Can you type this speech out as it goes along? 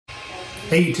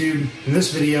Hey YouTube, in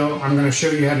this video I'm going to show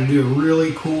you how to do a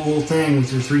really cool thing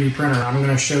with your 3D printer. I'm going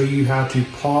to show you how to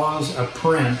pause a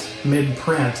print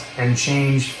mid-print and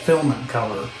change filament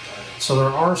color. So there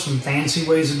are some fancy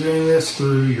ways of doing this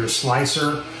through your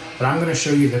slicer, but I'm going to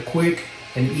show you the quick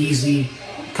and easy,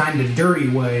 kind of dirty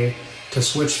way to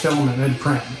switch filament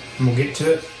mid-print. And we'll get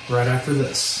to it right after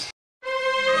this.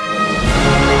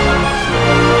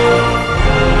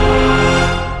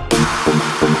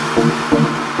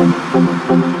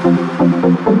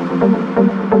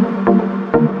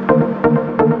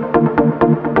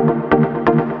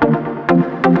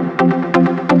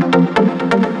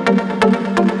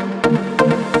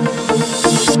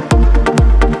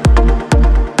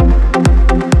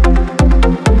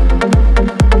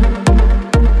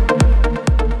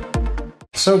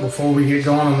 So before we get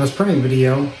going on this printing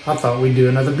video, I thought we'd do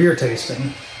another beer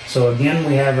tasting. So again,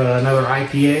 we have another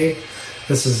IPA.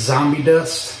 This is Zombie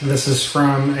Dust. This is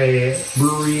from a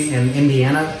brewery in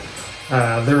Indiana.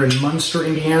 They're in Munster,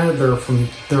 Indiana.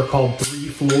 They're called Three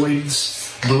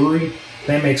Floyds Brewery.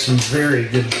 They make some very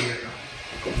good beer.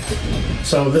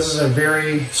 So this is a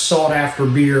very sought after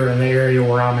beer in the area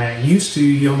where I'm at. Used to,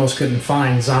 you almost couldn't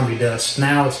find Zombie Dust.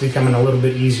 Now it's becoming a little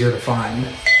bit easier to find.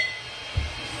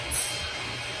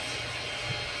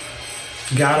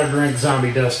 Gotta drink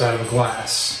Zombie Dust out of a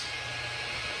glass.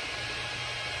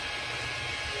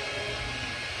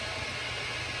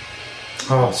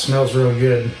 Oh, it smells really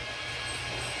good.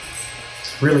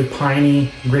 Really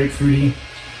piney, grapefruity.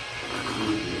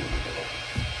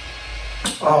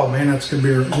 Oh man, that's good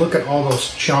beer. Look at all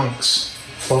those chunks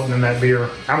floating in that beer.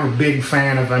 I'm a big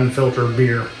fan of unfiltered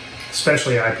beer,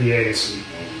 especially IPAs.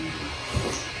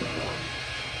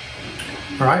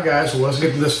 Alright guys, well, let's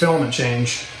get to this filament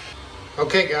change.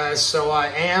 Okay guys, so I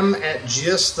am at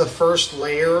just the first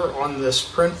layer on this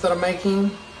print that I'm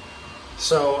making.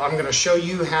 So I'm going to show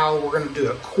you how we're going to do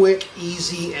a quick,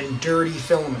 easy, and dirty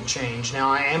filament change.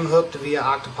 Now I am hooked via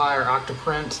Octopi or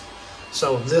Octoprint.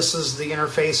 So this is the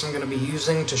interface I'm going to be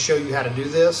using to show you how to do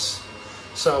this.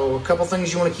 So a couple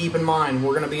things you want to keep in mind.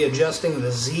 We're going to be adjusting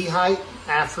the Z height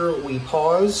after we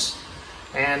pause.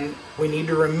 And we need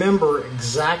to remember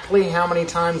exactly how many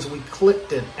times we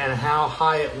clicked it and how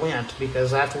high it went,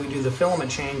 because after we do the filament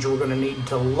change, we're going to need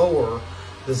to lower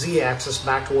the Z-axis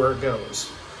back to where it goes.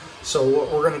 So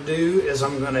what we're going to do is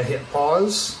I'm going to hit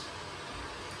pause.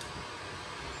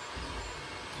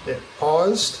 Hit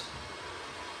paused.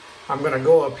 I'm going to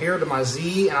go up here to my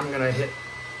Z and I'm going to hit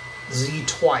Z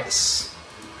twice.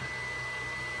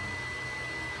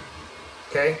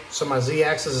 Okay, so my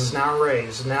Z-axis is now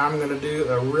raised. Now I'm going to do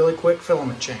a really quick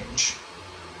filament change.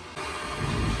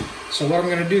 So what I'm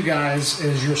going to do, guys,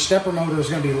 is your stepper motor is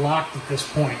going to be locked at this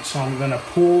point. So I'm going to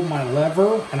pull my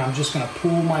lever and I'm just going to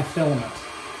pull my filament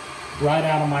right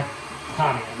out of my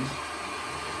hot end.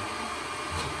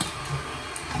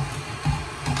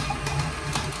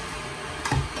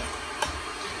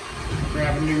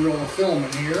 Grab a new roll of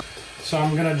filament here. So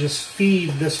I'm going to just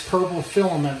feed this purple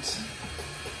filament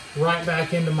right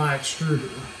back into my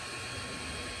extruder.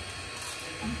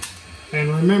 And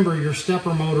remember, your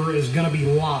stepper motor is going to be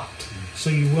locked, so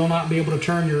you will not be able to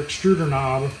turn your extruder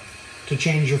knob to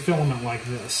change your filament like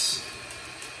this.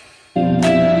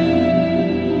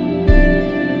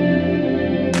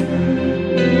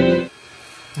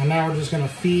 And now we're just going to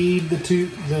feed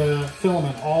the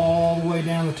filament all the way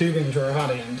down the tubing to our hot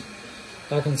end.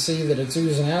 I can see that it's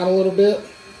oozing out a little bit.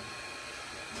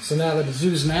 So now that it's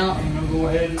oozing out, I'm going to go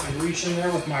ahead and reach in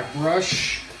there with my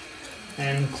brush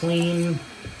and clean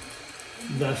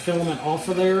the filament off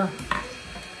of there.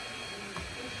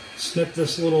 Snip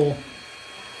this little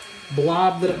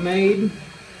blob that it made.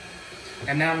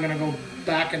 And now I'm going to go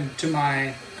back into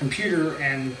my computer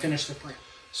and finish the print.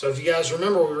 So if you guys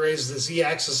remember, we raised the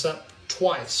Z-axis up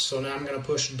twice. So now I'm going to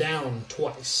push down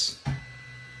twice.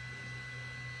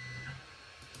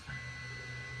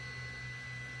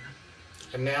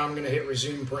 And now I'm going to hit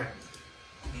resume print.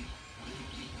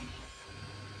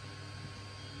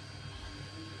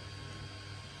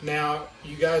 Now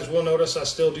you guys will notice I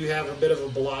still do have a bit of a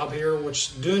blob here,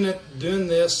 which doing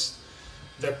this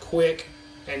the quick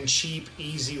and cheap,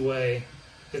 easy way,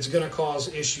 it's going to cause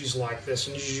issues like this.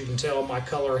 And as you can tell, my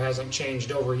color hasn't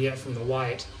changed over yet from the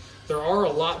white. There are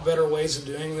a lot better ways of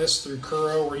doing this through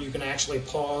Kuro, where you can actually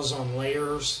pause on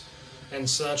layers and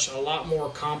such. A lot more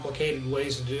complicated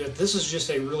ways to do it. This is just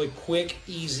a really quick,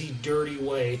 easy, dirty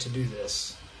way to do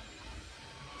this.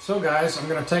 So guys, I'm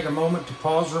going to take a moment to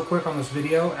pause real quick on this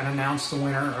video and announce the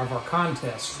winner of our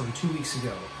contest from 2 weeks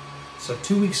ago. So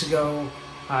 2 weeks ago,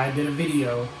 I did a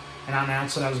video and I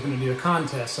announced that I was going to do a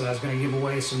contest, that I was going to give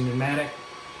away some pneumatic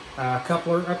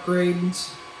coupler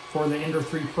upgrades for the Ender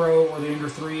 3 Pro or the Ender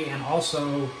 3, and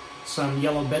also some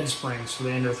yellow bed springs for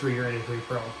the Ender 3 or Ender 3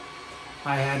 Pro.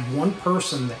 I had one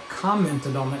person that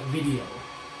commented on that video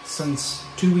since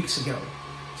 2 weeks ago.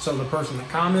 So the person that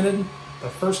commented, the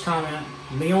first comment,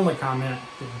 and the only comment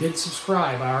that did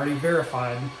subscribe, I already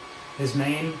verified, his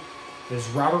name is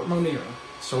Robert Monier.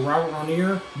 So Robert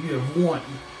Monier, you have won.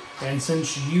 And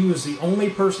since you was the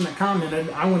only person that commented,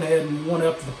 I went ahead and won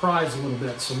up the prize a little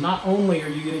bit. So not only are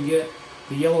you going to get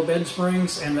the yellow bed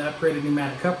springs and the upgraded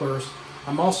pneumatic couplers,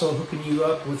 I'm also hooking you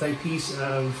up with a piece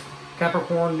of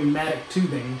Capricorn pneumatic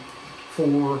tubing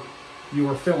for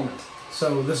your filament.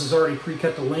 So this is already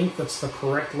pre-cut the length. That's the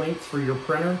correct length for your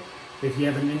printer if you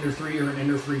have an Ender 3 or an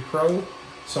Ender 3 Pro.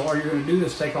 So all you're going to do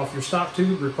is take off your stock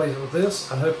tube, replace it with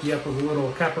this. I hooked you up with a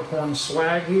little Capricorn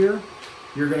swag here.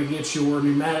 You're going to get your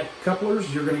pneumatic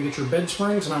couplers, you're going to get your bed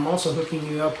springs, and I'm also hooking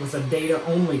you up with a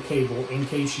data-only cable in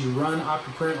case you run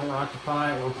Octoprint or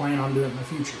Octopi or plan on doing it in the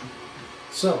future.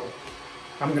 So,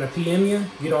 I'm going to PM you,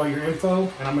 get all your info,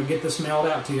 and I'm going to get this mailed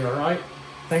out to you, alright?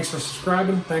 Thanks for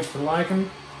subscribing, thanks for liking,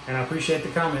 and I appreciate the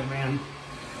comment, man.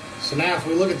 So now if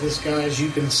we look at this, guys, you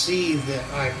can see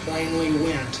that I plainly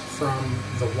went from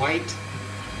the white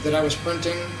that I was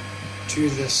printing to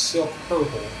this silk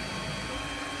purple.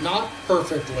 Not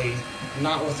perfectly,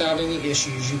 not without any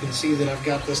issues. You can see that I've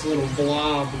got this little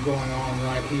blob going on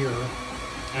right here.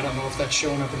 I don't know if that's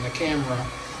showing up in the camera.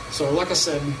 So like I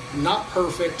said, not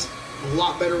perfect, a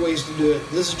lot better ways to do it.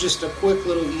 This is just a quick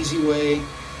little easy way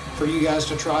for you guys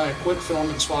to try a quick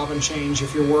filament swap and change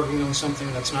if you're working on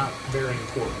something that's not very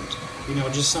important. You know,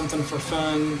 just something for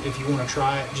fun if you want to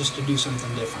try it, just to do something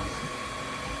different.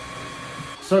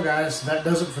 So guys, that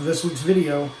does it for this week's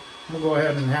video. We'll go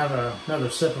ahead and have another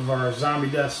sip of our Zombie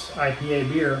Dust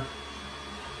IPA beer.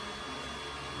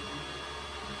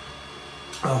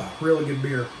 Oh, really good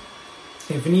beer.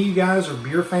 If any of you guys are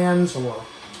beer fans or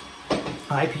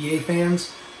IPA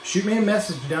fans, shoot me a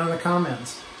message down in the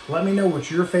comments. Let me know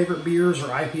what your favorite beers or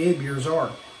IPA beers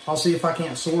are. I'll see if I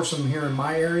can't source them here in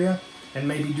my area and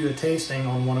maybe do a tasting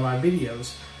on one of my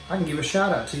videos. I can give a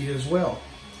shout out to you as well,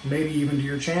 maybe even to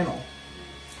your channel.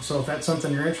 So if that's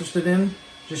something you're interested in,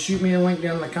 just shoot me a link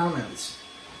down in the comments.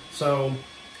 So,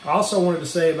 I also wanted to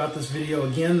say about this video,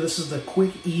 again, this is the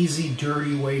quick, easy,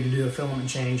 dirty way to do a filament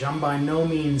change. I'm by no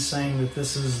means saying that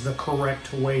this is the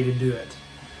correct way to do it.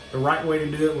 The right way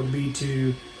to do it would be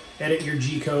to edit your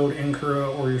G-code,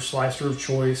 Encura, or your slicer of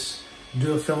choice,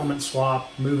 do a filament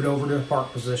swap, move it over to a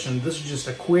park position. This is just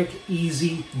a quick,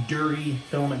 easy, dirty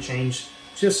filament change,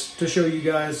 just to show you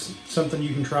guys something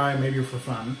you can try, maybe for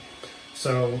fun.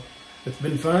 So, it's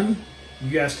been fun. You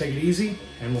guys take it easy,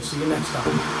 and we'll see you next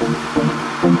time.